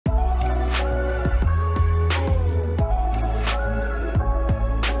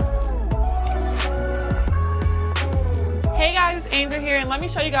Angel here, and let me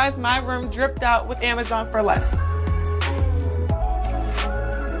show you guys my room dripped out with Amazon for less.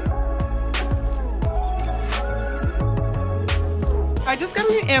 I just got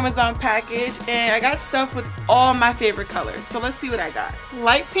a new Amazon package and I got stuff with all my favorite colors. So let's see what I got.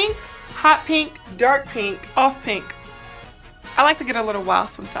 Light pink, hot pink, dark pink, off pink. I like to get a little wild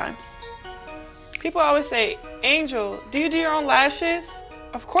sometimes. People always say, Angel, do you do your own lashes?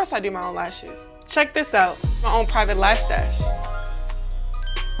 Of course I do my own lashes. Check this out, my own private lash stash.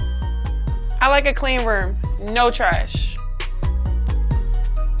 I like a clean room, no trash.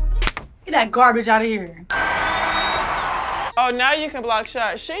 Get that garbage out of here. Oh, now you can block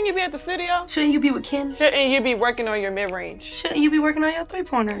shots. Shouldn't you be at the studio? Shouldn't you be with Ken? Shouldn't you be working on your mid-range? Shouldn't you be working on your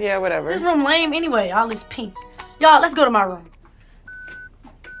three-pointer? Yeah, whatever. This room lame anyway, all this pink. Y'all, let's go to my room.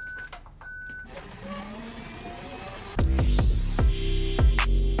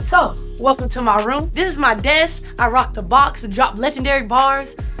 So, welcome to my room. This is my desk. I rock the box, drop legendary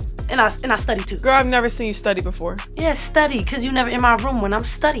bars, and I study too. Girl, I've never seen you study before. Yeah, study, cause you never in my room when I'm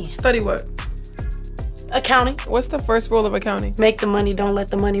studying. Study what? Accounting. What's the first rule of accounting? Make the money, don't let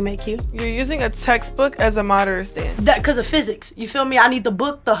the money make you. You're using a textbook as a monitor stand. That cause of physics. You feel me? I need the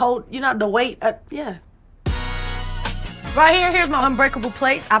book, the whole, the weight. Yeah. Right here, here's my unbreakable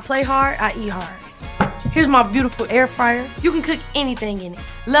plates. I play hard, I eat hard. Here's my beautiful air fryer. You can cook anything in it.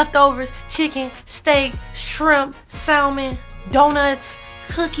 Leftovers, chicken, steak, shrimp, salmon, donuts,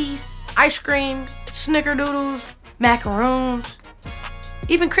 cookies, ice cream, snickerdoodles, macaroons,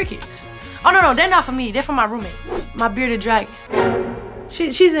 even crickets. Oh, no, they're not for me. They're for my roommate, my bearded dragon.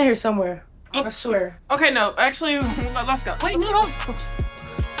 She's in here somewhere, I swear. Okay, no, actually, let's go. Wait, no, don't.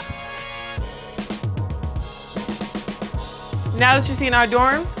 Now that you've seen our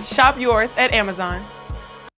dorms, shop yours at Amazon.